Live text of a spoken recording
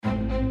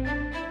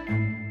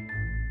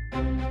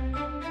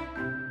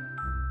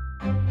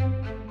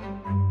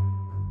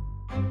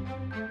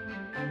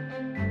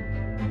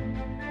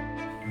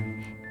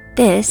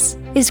This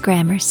is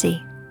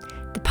Gramercy,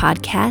 the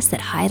podcast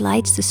that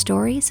highlights the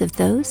stories of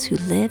those who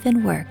live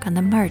and work on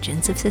the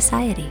margins of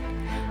society.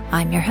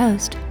 I'm your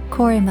host,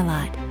 Corey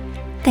Milat.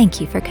 Thank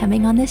you for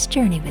coming on this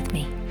journey with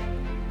me.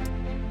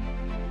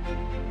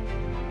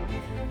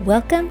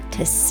 Welcome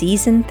to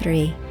Season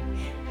 3.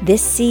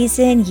 This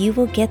season, you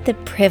will get the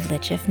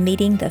privilege of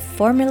meeting the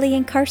formerly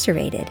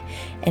incarcerated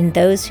and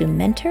those who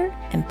mentor,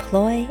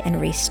 employ,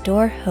 and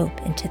restore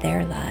hope into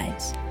their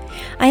lives.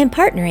 I am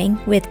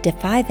partnering with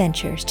Defy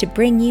Ventures to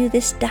bring you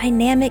this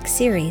dynamic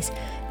series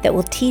that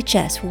will teach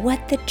us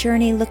what the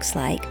journey looks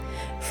like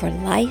for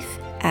life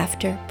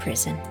after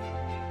prison.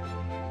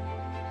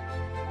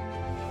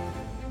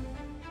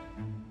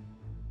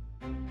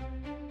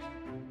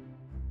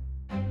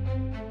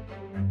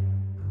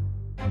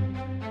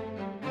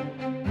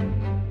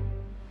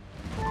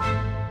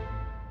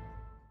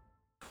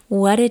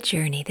 What a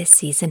journey this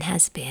season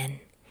has been.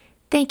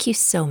 Thank you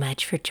so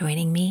much for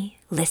joining me,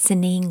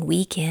 listening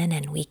week in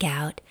and week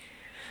out.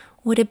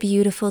 What a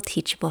beautiful,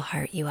 teachable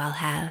heart you all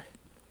have.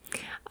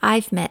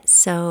 I've met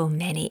so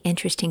many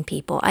interesting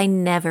people I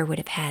never would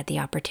have had the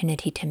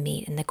opportunity to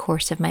meet in the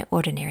course of my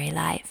ordinary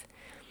life.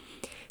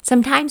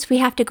 Sometimes we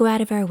have to go out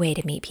of our way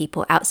to meet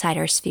people outside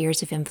our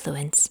spheres of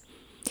influence.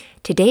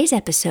 Today's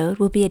episode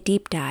will be a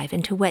deep dive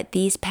into what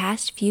these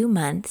past few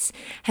months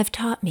have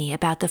taught me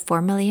about the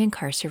formerly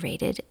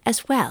incarcerated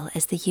as well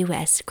as the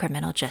U.S.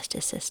 criminal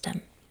justice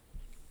system.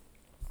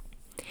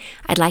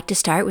 I'd like to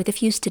start with a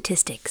few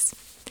statistics.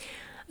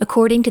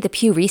 According to the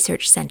Pew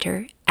Research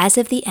Center, as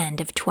of the end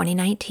of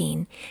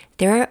 2019,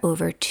 there are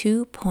over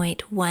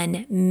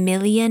 2.1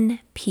 million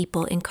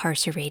people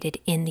incarcerated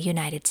in the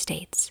United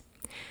States.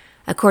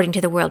 According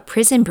to the World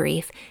Prison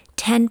Brief,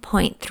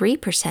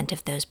 10.3%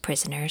 of those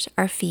prisoners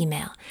are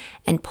female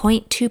and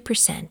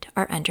 0.2%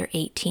 are under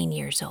 18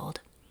 years old.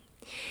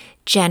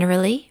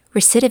 Generally,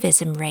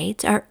 recidivism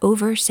rates are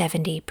over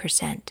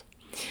 70%.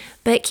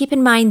 But keep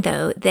in mind,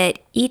 though, that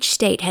each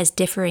state has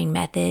differing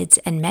methods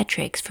and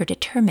metrics for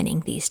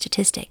determining these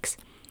statistics.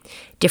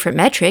 Different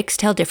metrics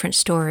tell different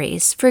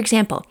stories. For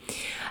example,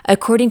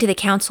 according to the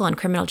Council on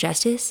Criminal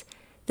Justice,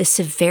 the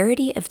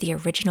severity of the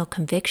original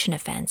conviction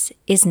offense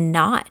is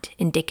not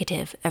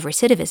indicative of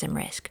recidivism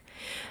risk,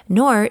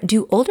 nor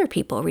do older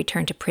people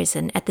return to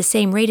prison at the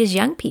same rate as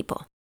young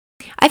people.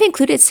 I've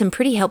included some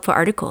pretty helpful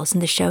articles in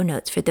the show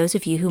notes for those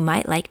of you who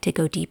might like to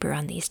go deeper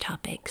on these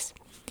topics.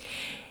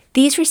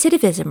 These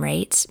recidivism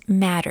rates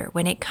matter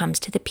when it comes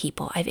to the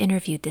people I've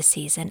interviewed this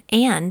season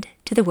and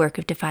to the work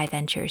of Defy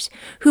Ventures,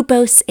 who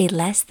boasts a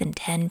less than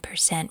 10%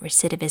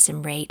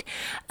 recidivism rate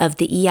of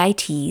the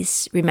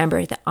EITs,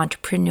 remember the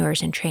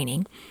entrepreneurs in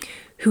training,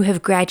 who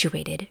have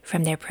graduated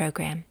from their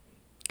program.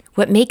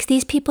 What makes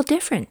these people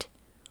different?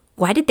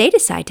 Why did they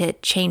decide to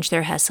change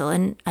their hustle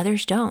and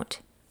others don't?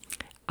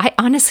 I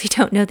honestly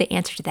don't know the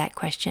answer to that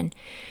question.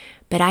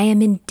 But I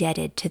am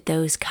indebted to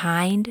those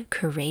kind,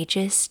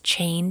 courageous,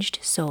 changed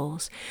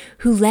souls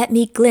who let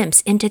me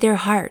glimpse into their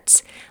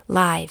hearts,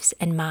 lives,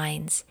 and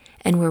minds,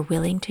 and were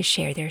willing to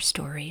share their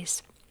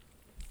stories.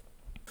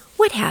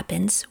 What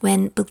happens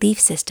when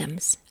belief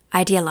systems,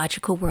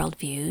 ideological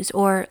worldviews,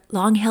 or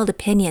long-held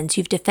opinions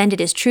you've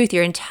defended as truth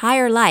your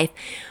entire life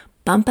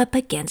bump up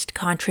against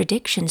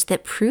contradictions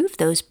that prove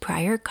those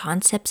prior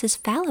concepts as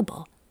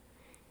fallible?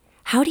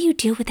 How do you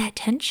deal with that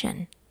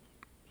tension?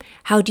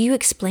 How do you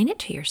explain it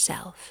to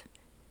yourself?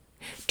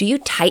 Do you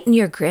tighten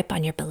your grip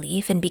on your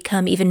belief and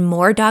become even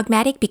more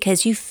dogmatic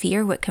because you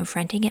fear what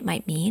confronting it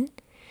might mean?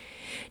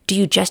 Do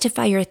you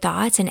justify your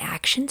thoughts and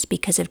actions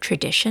because of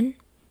tradition,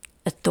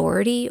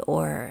 authority,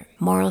 or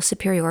moral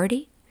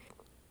superiority?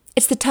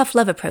 It's the tough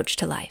love approach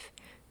to life.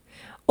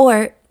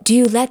 Or do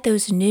you let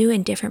those new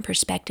and different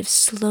perspectives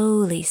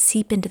slowly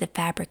seep into the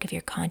fabric of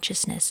your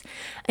consciousness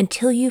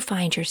until you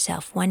find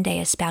yourself one day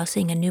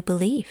espousing a new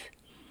belief?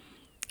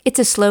 It's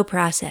a slow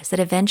process that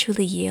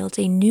eventually yields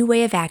a new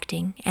way of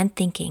acting and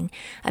thinking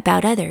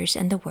about others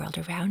and the world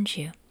around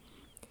you.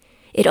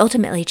 It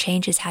ultimately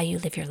changes how you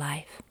live your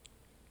life.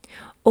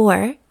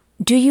 Or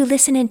do you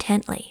listen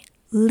intently,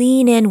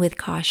 lean in with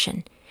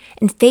caution,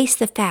 and face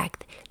the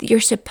fact that your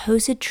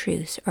supposed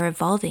truths are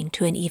evolving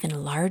to an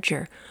even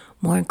larger,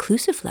 more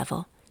inclusive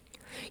level?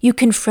 You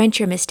confront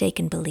your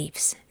mistaken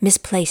beliefs,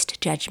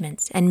 misplaced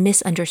judgments, and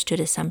misunderstood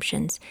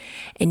assumptions,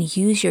 and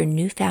use your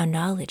newfound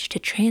knowledge to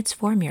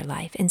transform your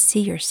life and see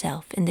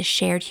yourself in the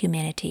shared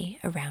humanity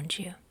around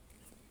you.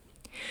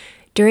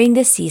 During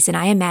this season,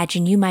 I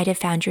imagine you might have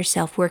found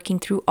yourself working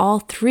through all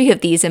three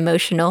of these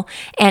emotional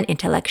and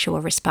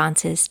intellectual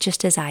responses,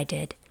 just as I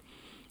did.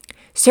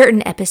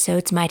 Certain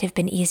episodes might have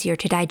been easier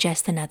to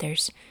digest than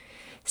others.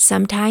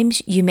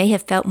 Sometimes you may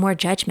have felt more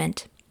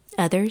judgment,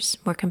 others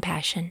more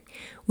compassion.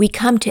 We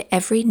come to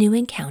every new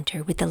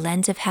encounter with the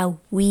lens of how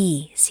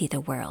we see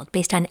the world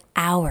based on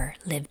our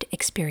lived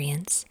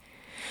experience.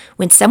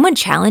 When someone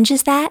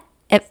challenges that,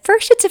 at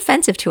first it's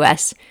offensive to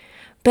us,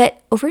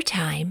 but over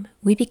time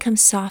we become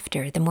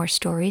softer the more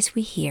stories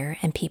we hear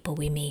and people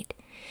we meet.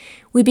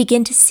 We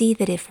begin to see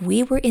that if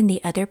we were in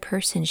the other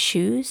person's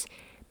shoes,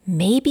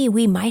 maybe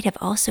we might have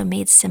also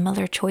made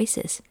similar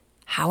choices.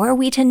 How are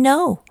we to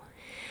know?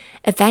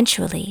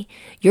 Eventually,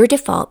 your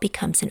default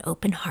becomes an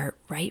open heart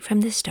right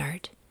from the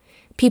start.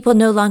 People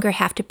no longer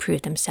have to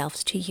prove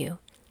themselves to you.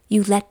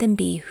 You let them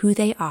be who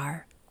they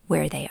are,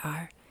 where they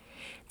are.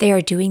 They are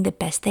doing the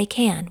best they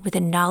can with the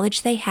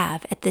knowledge they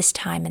have at this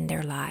time in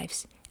their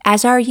lives,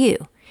 as are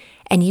you,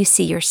 and you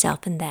see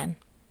yourself in them.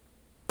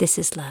 This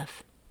is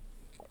love.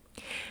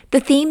 The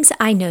themes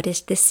I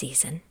noticed this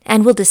season,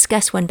 and will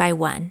discuss one by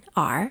one,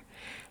 are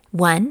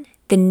 1.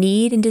 The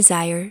need and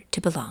desire to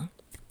belong.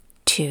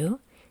 2.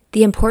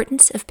 The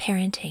importance of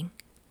parenting.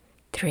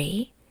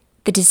 3.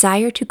 The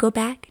desire to go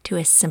back to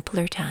a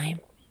simpler time.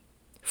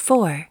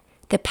 4.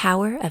 The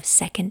power of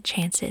second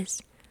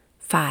chances.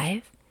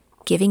 5.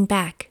 Giving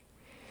back.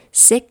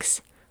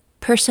 6.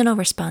 Personal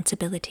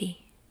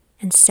responsibility.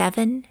 And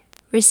 7.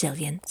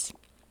 Resilience.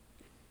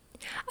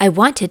 I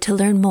wanted to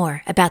learn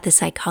more about the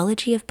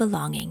psychology of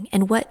belonging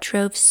and what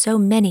drove so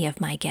many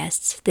of my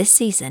guests this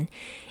season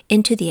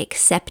into the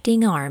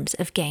accepting arms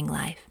of gang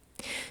life.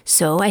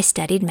 So I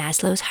studied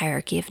Maslow's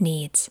hierarchy of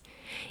needs.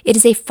 It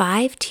is a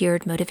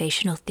 5-tiered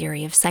motivational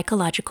theory of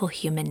psychological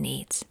human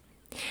needs.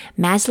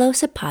 Maslow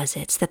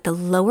supposits that the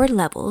lower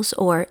levels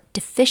or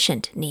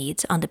deficient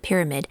needs on the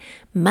pyramid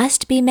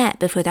must be met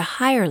before the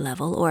higher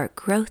level or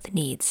growth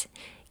needs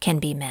can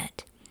be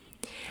met.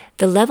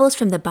 The levels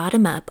from the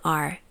bottom up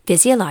are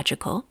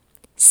physiological,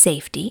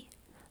 safety,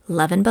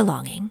 love and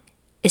belonging,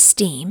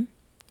 esteem,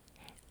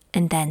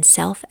 and then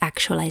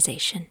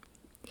self-actualization.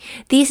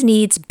 These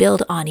needs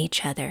build on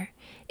each other.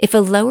 If a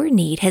lower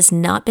need has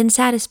not been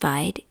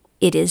satisfied,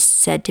 it is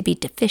said to be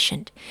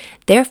deficient,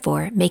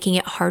 therefore making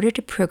it harder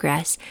to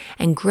progress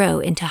and grow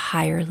into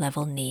higher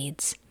level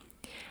needs.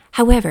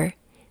 However,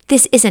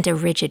 this isn't a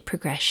rigid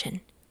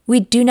progression. We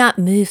do not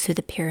move through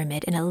the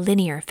pyramid in a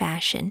linear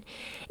fashion.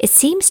 It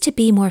seems to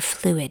be more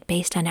fluid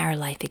based on our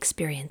life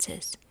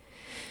experiences.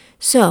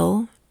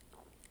 So,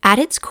 at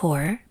its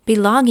core,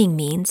 belonging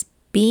means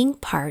being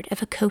part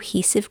of a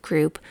cohesive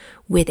group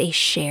with a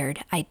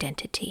shared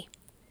identity.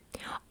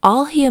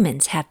 All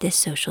humans have this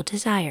social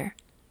desire.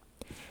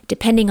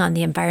 Depending on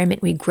the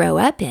environment we grow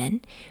up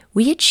in,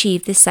 we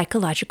achieve this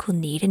psychological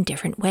need in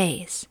different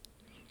ways.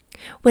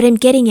 What I'm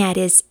getting at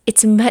is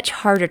it's much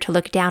harder to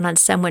look down on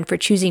someone for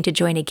choosing to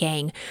join a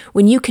gang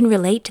when you can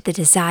relate to the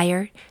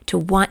desire to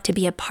want to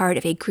be a part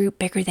of a group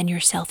bigger than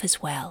yourself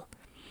as well.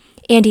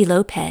 Andy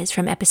Lopez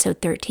from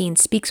episode 13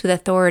 speaks with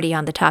authority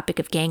on the topic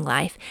of gang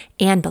life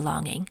and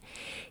belonging.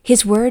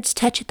 His words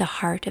touch at the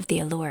heart of the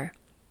allure.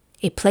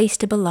 A place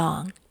to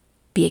belong,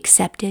 be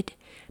accepted,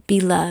 be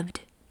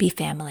loved, be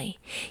family.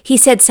 He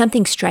said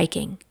something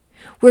striking.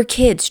 We're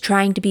kids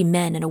trying to be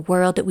men in a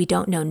world that we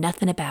don't know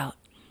nothing about.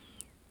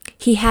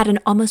 He had an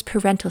almost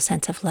parental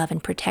sense of love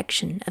and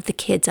protection of the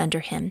kids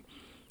under him.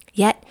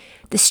 Yet,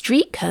 the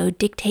street code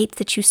dictates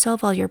that you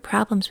solve all your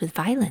problems with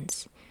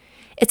violence.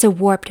 It's a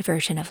warped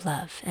version of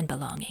love and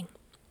belonging.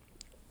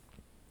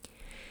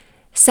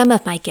 Some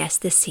of my guests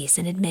this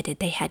season admitted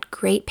they had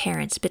great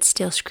parents but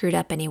still screwed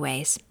up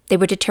anyways. They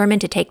were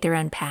determined to take their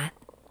own path.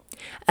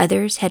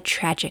 Others had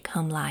tragic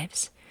home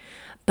lives.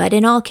 But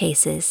in all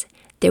cases,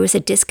 there was a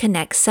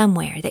disconnect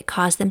somewhere that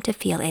caused them to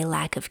feel a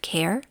lack of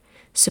care,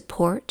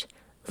 support,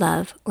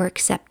 love, or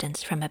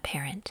acceptance from a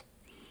parent.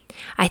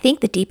 I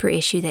think the deeper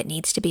issue that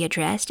needs to be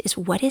addressed is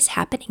what is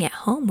happening at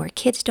home where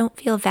kids don't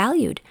feel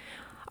valued,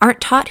 aren't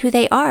taught who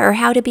they are or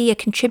how to be a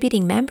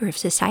contributing member of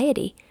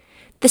society.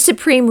 The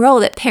supreme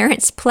role that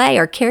parents play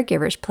or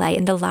caregivers play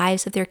in the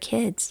lives of their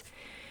kids.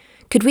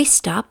 Could we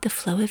stop the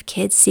flow of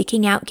kids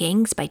seeking out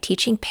gangs by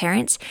teaching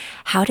parents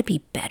how to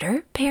be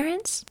better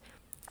parents?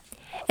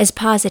 As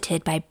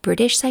posited by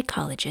British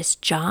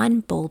psychologist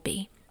John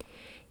Bowlby,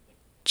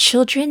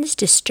 children's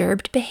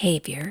disturbed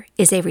behavior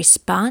is a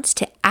response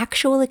to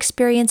actual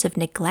experience of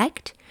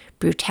neglect,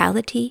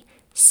 brutality,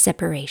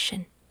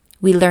 separation.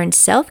 We learn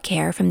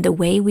self-care from the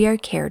way we are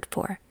cared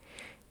for.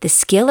 The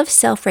skill of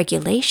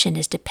self-regulation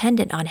is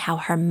dependent on how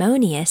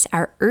harmonious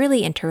our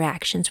early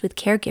interactions with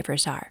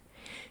caregivers are.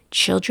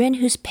 Children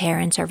whose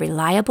parents are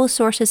reliable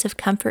sources of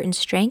comfort and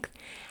strength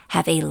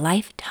have a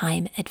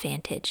lifetime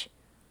advantage.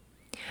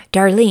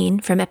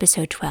 Darlene, from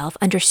episode 12,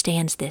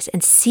 understands this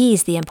and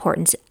sees the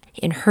importance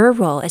in her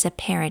role as a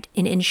parent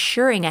in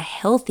ensuring a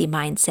healthy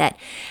mindset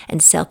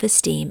and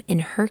self-esteem in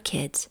her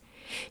kids.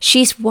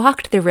 She's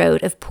walked the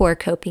road of poor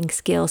coping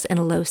skills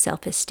and low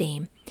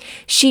self-esteem.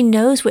 She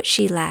knows what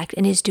she lacked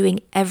and is doing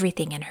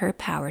everything in her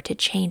power to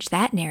change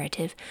that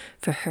narrative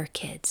for her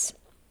kids.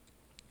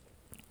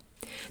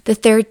 The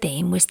third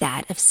theme was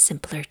that of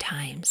simpler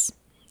times.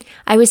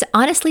 I was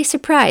honestly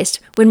surprised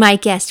when my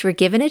guests were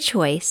given a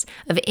choice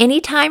of any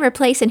time or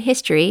place in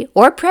history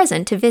or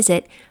present to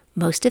visit.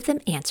 Most of them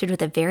answered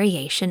with a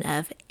variation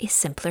of a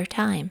simpler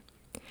time.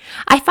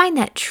 I find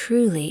that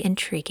truly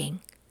intriguing.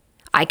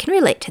 I can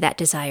relate to that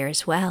desire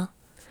as well.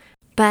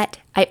 But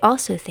I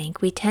also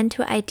think we tend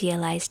to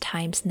idealize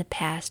times in the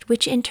past,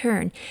 which in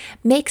turn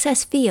makes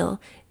us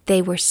feel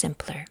they were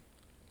simpler.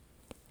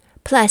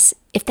 Plus,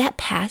 if that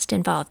past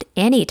involved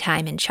any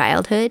time in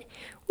childhood,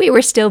 We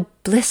were still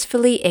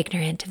blissfully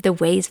ignorant of the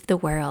ways of the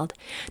world,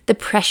 the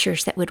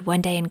pressures that would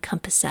one day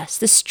encompass us,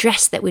 the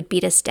stress that would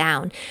beat us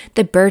down,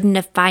 the burden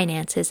of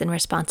finances and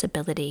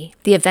responsibility,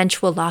 the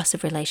eventual loss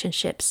of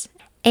relationships,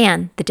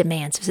 and the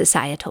demands of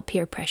societal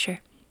peer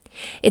pressure.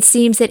 It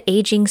seems that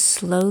aging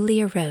slowly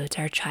erodes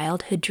our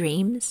childhood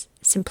dreams,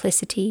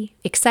 simplicity,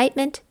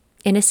 excitement,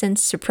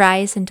 innocence,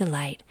 surprise, and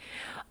delight,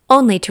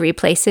 only to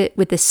replace it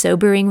with the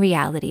sobering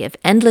reality of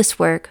endless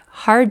work,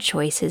 hard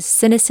choices,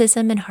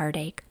 cynicism, and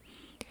heartache.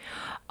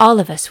 All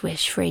of us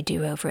wish for a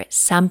do-over at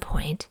some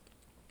point.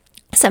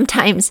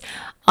 Sometimes,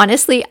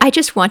 honestly, I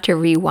just want to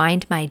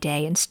rewind my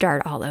day and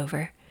start all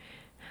over.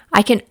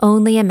 I can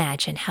only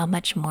imagine how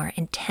much more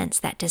intense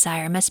that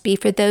desire must be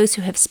for those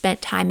who have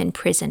spent time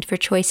imprisoned for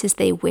choices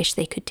they wish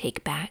they could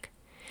take back.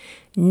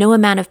 No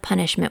amount of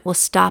punishment will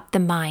stop the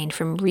mind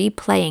from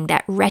replaying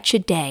that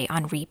wretched day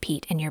on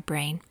repeat in your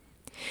brain.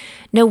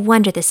 No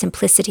wonder the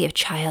simplicity of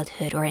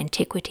childhood or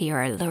antiquity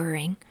are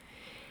alluring.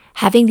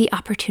 Having the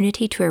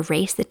opportunity to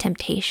erase the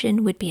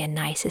temptation would be a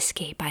nice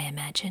escape, I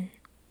imagine.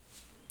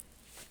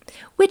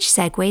 Which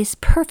segues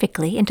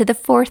perfectly into the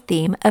fourth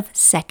theme of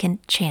second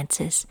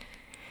chances.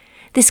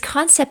 This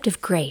concept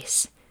of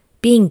grace,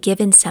 being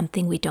given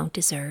something we don't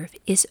deserve,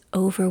 is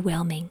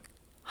overwhelming,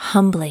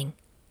 humbling,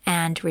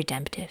 and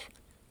redemptive.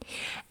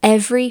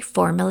 Every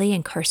formerly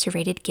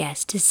incarcerated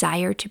guest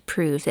desired to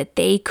prove that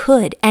they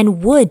could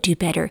and would do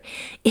better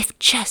if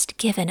just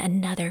given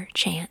another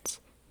chance.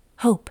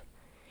 Hope.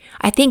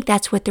 I think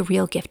that's what the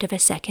real gift of a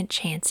second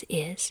chance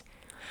is.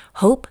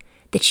 Hope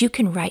that you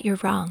can right your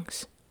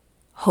wrongs.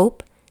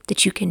 Hope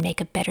that you can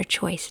make a better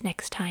choice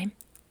next time.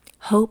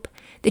 Hope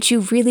that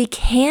you really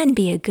can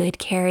be a good,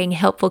 caring,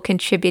 helpful,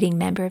 contributing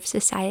member of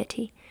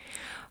society.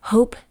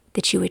 Hope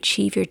that you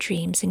achieve your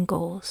dreams and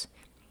goals.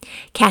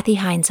 Kathy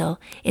Heinzel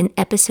in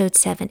episode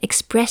 7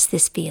 expressed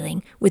this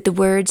feeling with the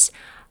words,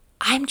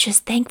 "I'm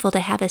just thankful to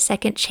have a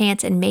second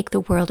chance and make the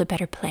world a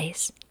better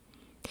place."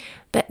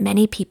 But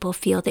many people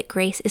feel that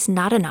grace is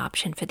not an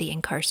option for the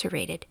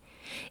incarcerated.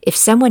 If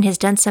someone has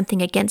done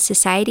something against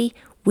society,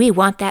 we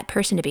want that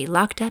person to be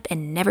locked up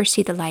and never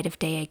see the light of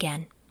day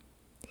again.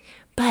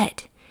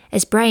 But,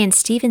 as Brian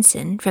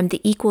Stevenson from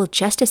the Equal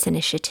Justice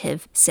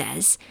Initiative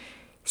says,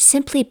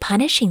 simply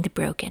punishing the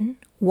broken,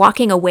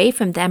 walking away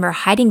from them or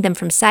hiding them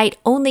from sight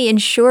only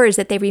ensures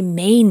that they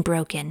remain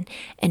broken,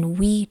 and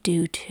we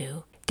do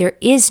too. There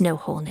is no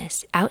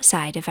wholeness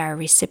outside of our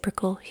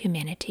reciprocal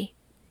humanity.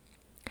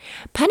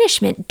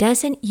 Punishment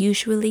doesn't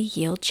usually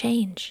yield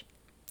change.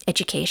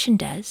 Education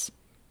does.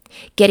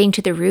 Getting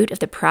to the root of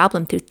the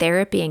problem through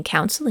therapy and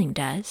counseling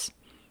does.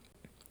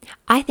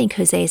 I think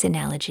Jose's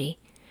analogy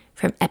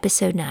from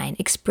episode 9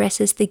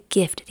 expresses the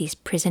gift these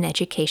prison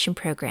education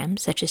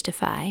programs, such as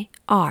Defy,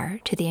 are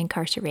to the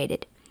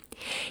incarcerated.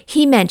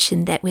 He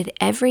mentioned that with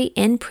every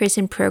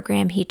in-prison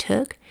program he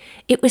took,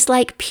 it was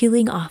like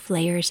peeling off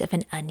layers of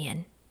an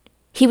onion.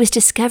 He was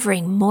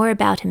discovering more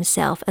about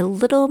himself a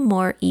little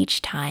more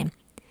each time.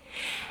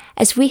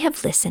 As we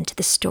have listened to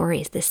the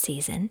stories this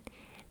season,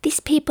 these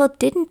people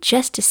didn't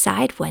just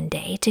decide one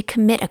day to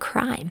commit a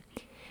crime.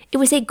 It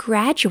was a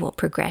gradual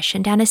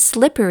progression down a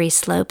slippery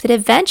slope that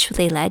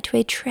eventually led to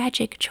a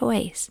tragic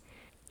choice.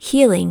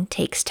 Healing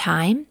takes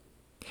time,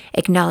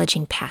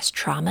 acknowledging past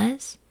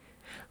traumas,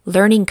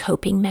 learning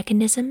coping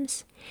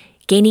mechanisms,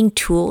 gaining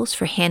tools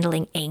for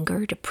handling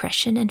anger,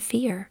 depression, and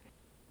fear.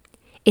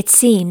 It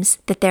seems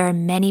that there are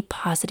many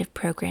positive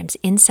programs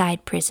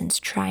inside prisons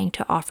trying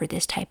to offer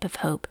this type of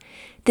hope,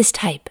 this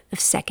type of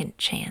second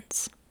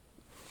chance.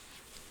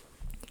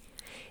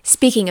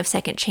 Speaking of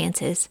second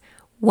chances,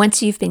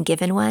 once you've been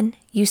given one,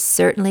 you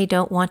certainly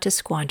don't want to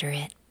squander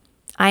it.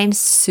 I am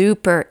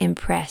super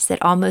impressed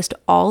that almost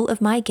all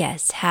of my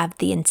guests have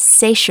the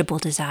insatiable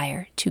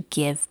desire to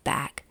give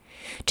back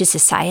to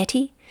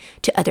society,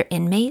 to other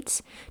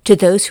inmates, to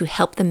those who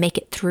help them make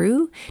it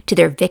through, to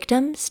their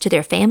victims, to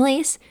their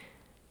families.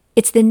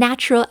 It's the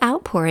natural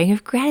outpouring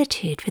of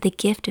gratitude for the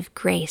gift of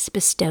grace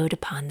bestowed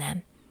upon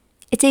them.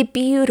 It's a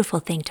beautiful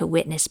thing to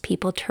witness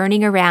people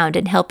turning around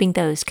and helping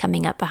those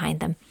coming up behind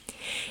them.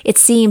 It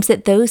seems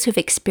that those who've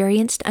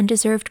experienced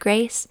undeserved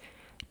grace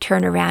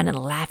turn around and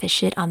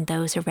lavish it on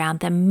those around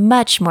them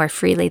much more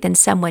freely than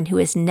someone who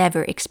has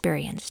never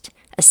experienced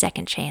a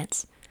second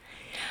chance.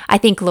 I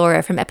think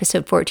Laura from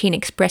episode 14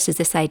 expresses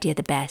this idea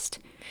the best.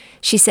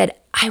 She said,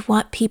 "I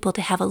want people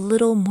to have a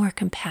little more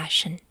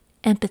compassion,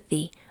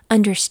 empathy,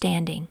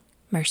 understanding,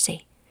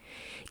 mercy.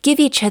 Give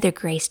each other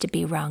grace to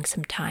be wrong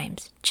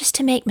sometimes, just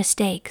to make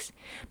mistakes,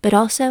 but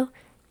also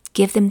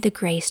give them the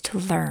grace to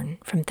learn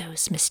from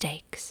those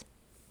mistakes."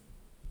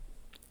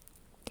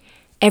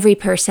 Every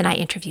person I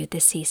interviewed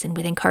this season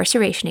with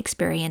incarceration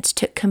experience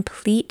took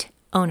complete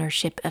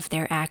ownership of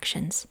their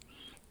actions.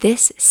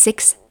 This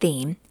sixth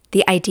theme,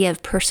 the idea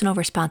of personal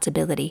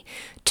responsibility,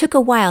 took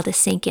a while to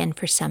sink in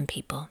for some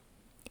people.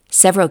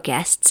 Several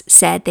guests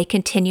said they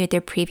continued their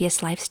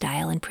previous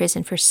lifestyle in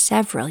prison for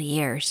several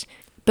years,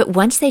 But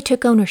once they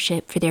took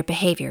ownership for their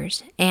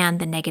behaviors and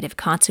the negative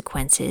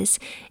consequences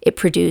it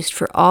produced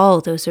for all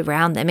those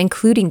around them,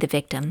 including the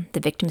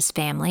victim's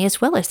family,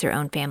 as well as their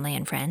own family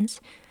and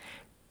friends,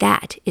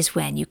 that is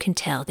when you can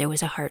tell there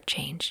was a heart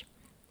change.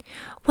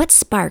 What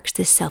sparks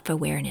this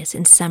self-awareness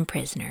in some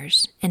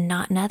prisoners and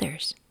not in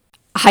others?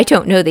 I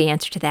don't know the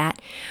answer to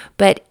that,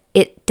 but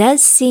it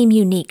does seem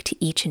unique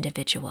to each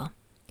individual.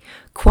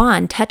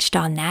 Quan touched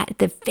on that at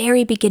the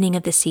very beginning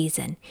of the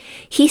season.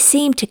 He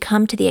seemed to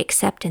come to the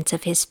acceptance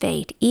of his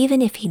fate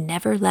even if he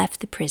never left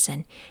the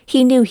prison.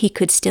 He knew he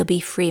could still be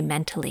free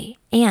mentally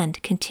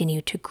and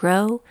continue to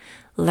grow,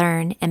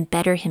 learn, and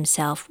better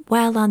himself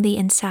while on the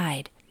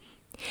inside.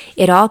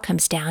 It all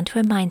comes down to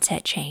a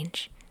mindset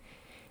change.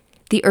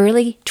 The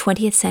early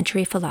 20th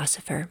century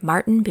philosopher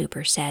Martin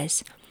Buber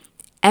says,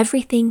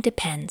 "Everything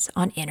depends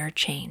on inner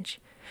change.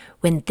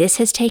 When this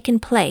has taken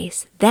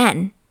place,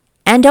 then,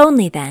 and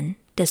only then,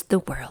 does the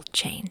world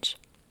change."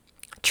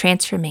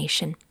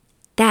 Transformation.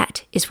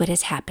 That is what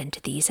has happened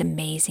to these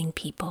amazing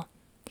people.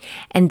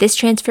 And this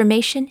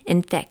transformation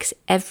infects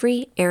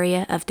every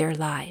area of their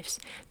lives,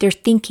 their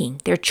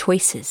thinking, their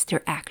choices,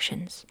 their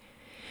actions.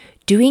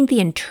 Doing the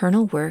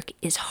internal work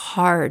is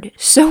hard,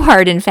 so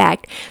hard, in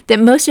fact, that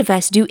most of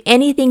us do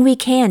anything we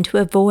can to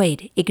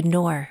avoid,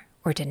 ignore,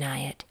 or deny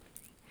it.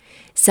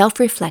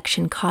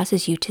 Self-reflection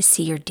causes you to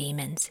see your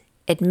demons,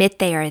 admit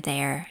they are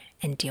there,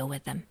 and deal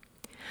with them.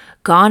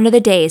 Gone are the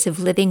days of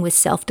living with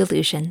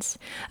self-delusions,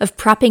 of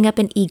propping up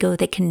an ego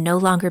that can no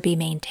longer be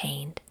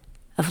maintained,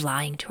 of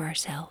lying to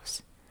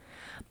ourselves.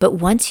 But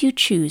once you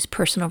choose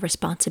personal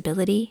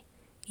responsibility,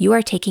 you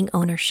are taking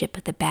ownership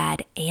of the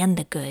bad and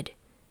the good.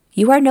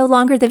 You are no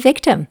longer the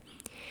victim.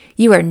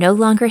 You are no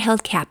longer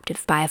held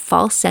captive by a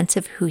false sense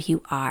of who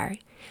you are.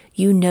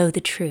 You know the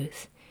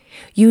truth.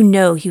 You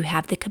know you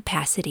have the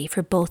capacity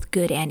for both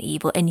good and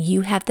evil, and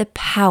you have the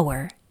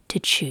power to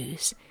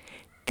choose.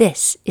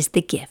 This is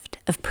the gift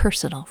of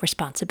personal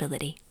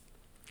responsibility.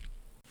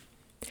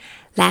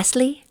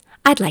 Lastly,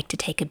 I'd like to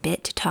take a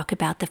bit to talk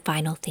about the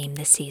final theme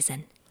this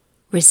season,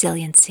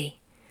 resiliency.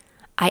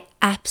 I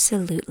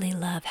absolutely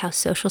love how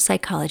social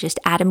psychologist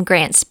Adam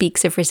Grant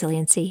speaks of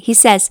resiliency. He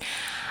says,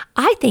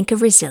 "I think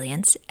of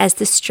resilience as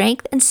the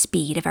strength and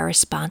speed of our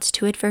response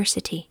to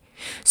adversity.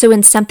 So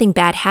when something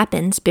bad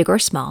happens, big or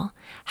small,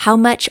 how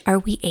much are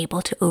we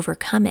able to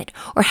overcome it,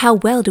 or how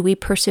well do we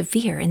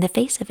persevere in the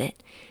face of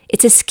it?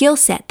 It's a skill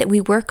set that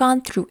we work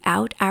on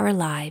throughout our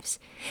lives.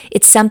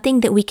 It's something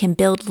that we can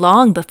build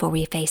long before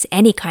we face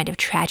any kind of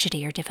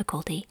tragedy or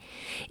difficulty.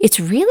 It's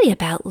really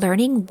about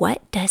learning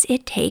what does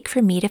it take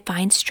for me to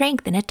find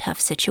strength in a tough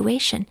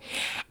situation,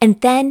 and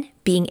then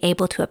being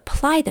able to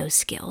apply those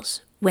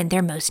skills when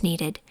they're most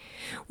needed.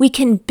 We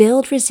can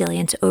build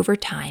resilience over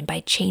time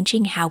by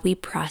changing how we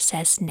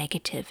process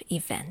negative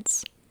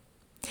events."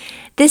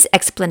 This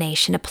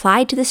explanation,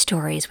 applied to the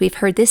stories we've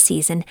heard this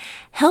season,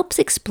 helps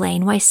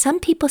explain why some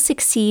people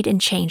succeed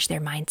and change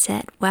their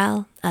mindset,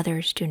 while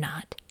others do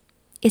not.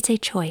 It's a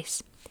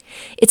choice.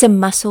 It's a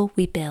muscle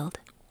we build.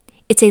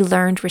 It's a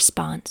learned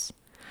response.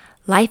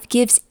 Life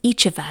gives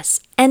each of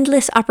us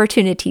endless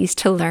opportunities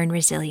to learn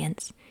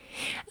resilience.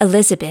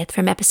 Elizabeth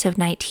from episode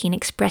 19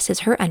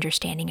 expresses her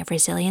understanding of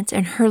resilience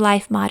and her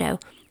life motto,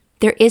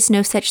 "There is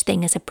no such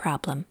thing as a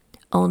problem,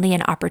 only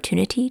an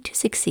opportunity to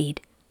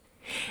succeed."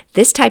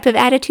 This type of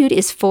attitude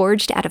is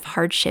forged out of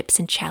hardships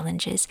and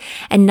challenges,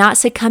 and not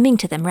succumbing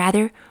to them,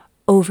 rather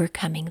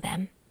overcoming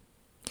them.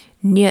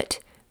 Newt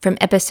from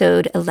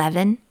episode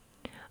 11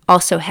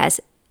 also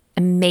has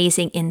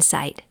amazing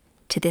insight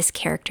to this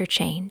character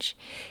change.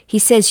 He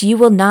says, "You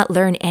will not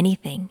learn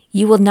anything,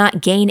 you will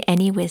not gain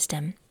any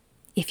wisdom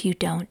if you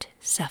don't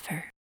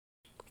suffer."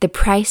 The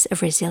price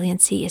of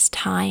resiliency is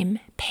time,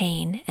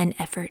 pain, and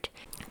effort,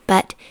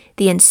 but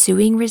the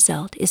ensuing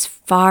result is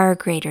far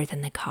greater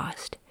than the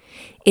cost.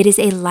 It is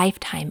a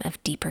lifetime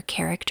of deeper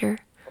character,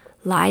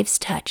 lives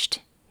touched,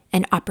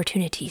 and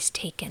opportunities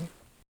taken.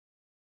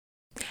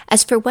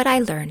 As for what I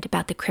learned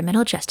about the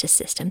criminal justice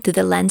system through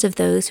the lens of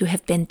those who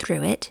have been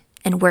through it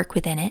and work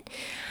within it,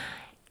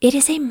 it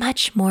is a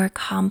much more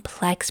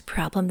complex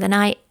problem than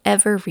I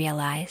ever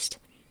realized.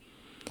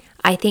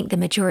 I think the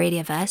majority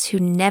of us who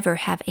never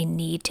have a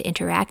need to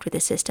interact with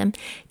the system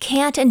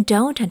can't and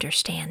don't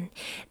understand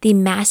the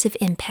massive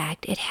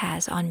impact it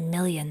has on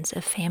millions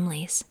of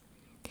families.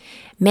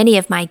 Many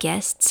of my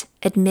guests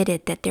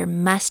admitted that there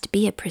must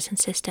be a prison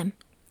system.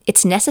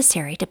 It's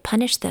necessary to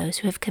punish those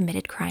who have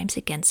committed crimes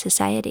against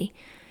society.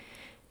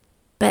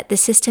 But the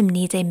system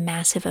needs a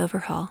massive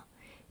overhaul.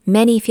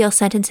 Many feel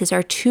sentences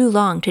are too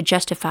long to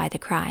justify the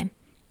crime.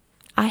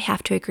 I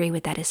have to agree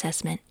with that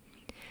assessment.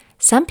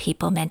 Some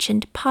people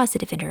mentioned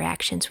positive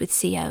interactions with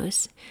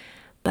COs,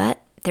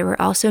 but there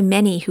were also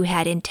many who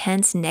had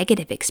intense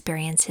negative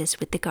experiences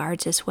with the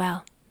guards as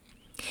well.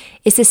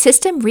 Is the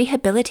system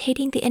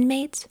rehabilitating the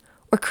inmates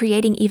or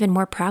creating even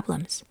more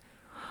problems?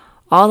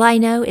 All I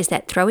know is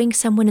that throwing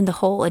someone in the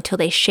hole until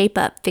they shape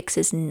up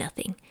fixes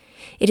nothing.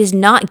 It is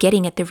not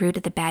getting at the root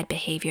of the bad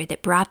behavior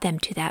that brought them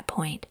to that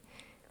point.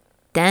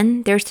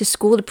 Then there's the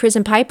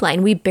school-to-prison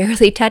pipeline we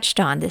barely touched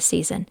on this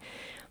season.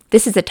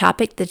 This is a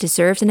topic that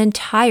deserves an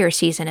entire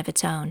season of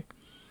its own.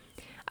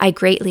 I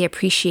greatly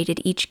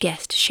appreciated each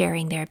guest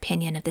sharing their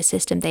opinion of the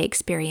system they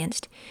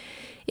experienced.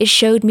 It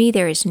showed me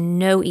there is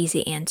no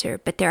easy answer,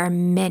 but there are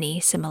many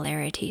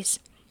similarities.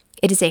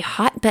 It is a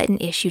hot-button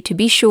issue, to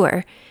be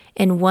sure,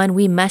 and one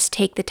we must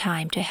take the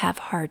time to have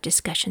hard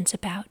discussions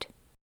about.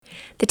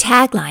 The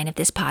tagline of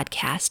this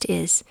podcast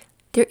is,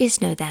 "There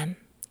is no them,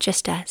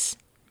 just us."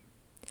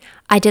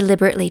 I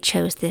deliberately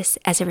chose this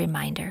as a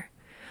reminder.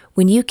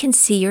 When you can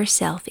see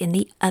yourself in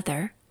the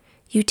other,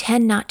 you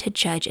tend not to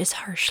judge as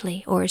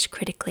harshly or as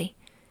critically.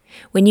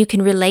 When you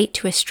can relate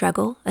to a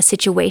struggle, a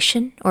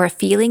situation, or a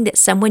feeling that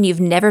someone you've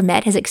never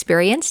met has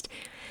experienced,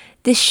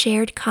 this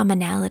shared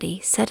commonality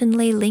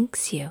suddenly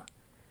links you.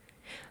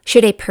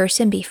 Should a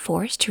person be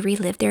forced to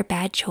relive their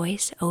bad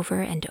choice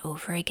over and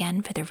over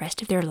again for the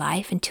rest of their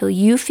life until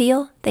you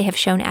feel they have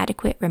shown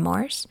adequate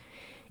remorse?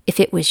 If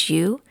it was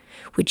you,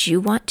 would you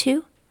want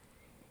to?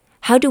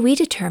 How do we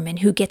determine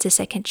who gets a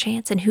second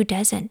chance and who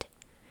doesn't?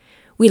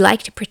 We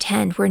like to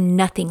pretend we're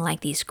nothing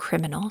like these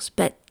criminals,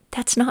 but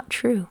that's not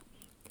true.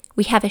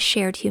 We have a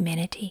shared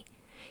humanity.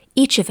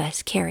 Each of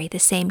us carry the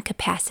same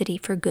capacity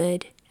for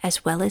good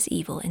as well as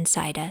evil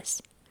inside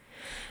us.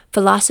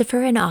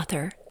 Philosopher and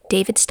author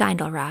David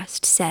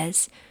Steindl-Rast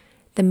says,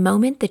 "The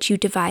moment that you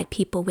divide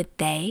people with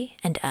they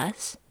and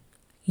us,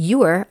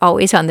 you are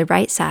always on the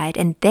right side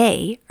and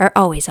they are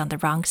always on the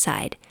wrong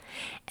side."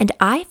 And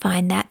I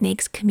find that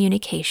makes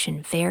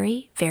communication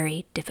very,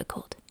 very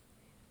difficult.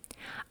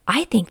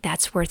 I think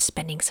that's worth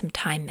spending some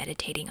time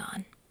meditating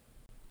on.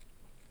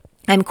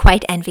 I'm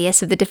quite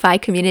envious of the Defy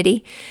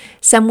community.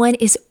 Someone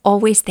is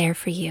always there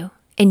for you,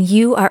 and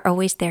you are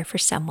always there for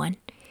someone.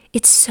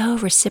 It's so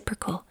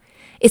reciprocal.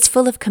 It's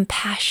full of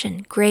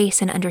compassion,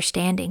 grace, and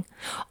understanding,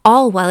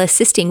 all while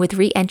assisting with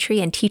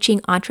re-entry and teaching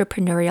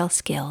entrepreneurial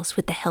skills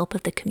with the help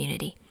of the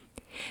community.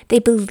 They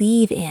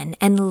believe in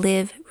and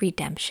live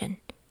redemption.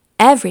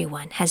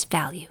 Everyone has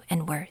value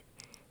and worth.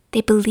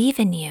 They believe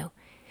in you.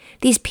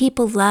 These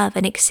people love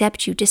and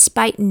accept you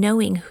despite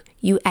knowing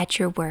you at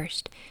your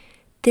worst.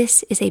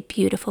 This is a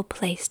beautiful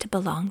place to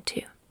belong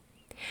to.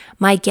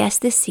 My guests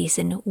this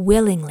season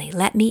willingly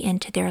let me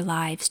into their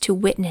lives to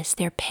witness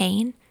their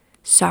pain,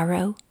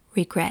 sorrow,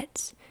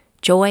 regrets,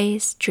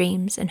 joys,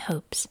 dreams, and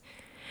hopes.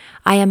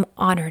 I am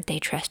honored they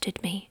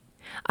trusted me.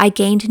 I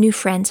gained new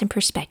friends and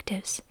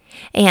perspectives.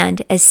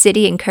 And as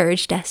City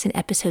encouraged us in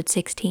episode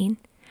 16,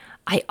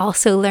 I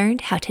also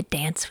learned how to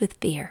dance with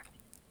fear.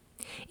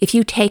 If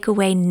you take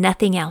away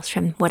nothing else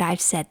from what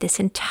I've said this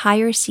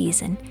entire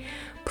season,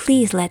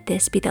 please let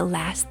this be the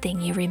last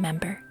thing you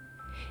remember.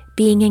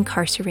 Being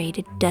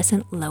incarcerated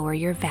doesn't lower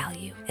your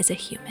value as a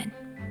human.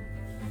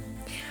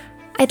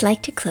 I'd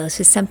like to close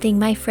with something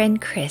my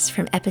friend Chris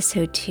from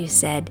episode 2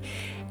 said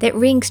that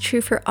rings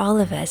true for all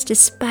of us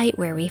despite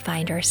where we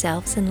find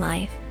ourselves in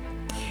life.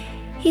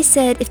 He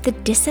said, if the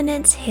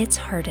dissonance hits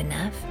hard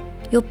enough,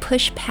 you'll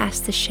push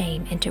past the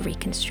shame into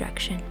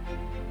reconstruction.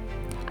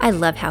 I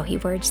love how he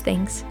words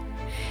things.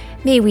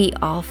 May we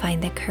all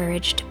find the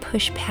courage to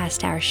push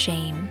past our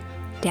shame,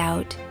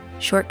 doubt,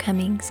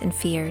 shortcomings, and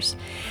fears,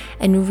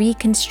 and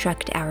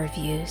reconstruct our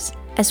views,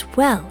 as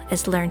well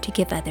as learn to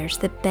give others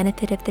the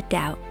benefit of the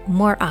doubt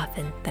more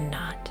often than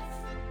not.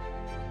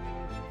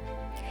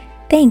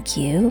 Thank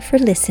you for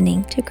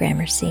listening to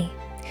Gramercy.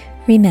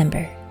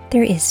 Remember,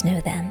 there is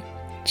no them,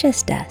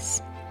 just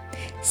us.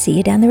 See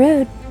you down the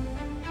road.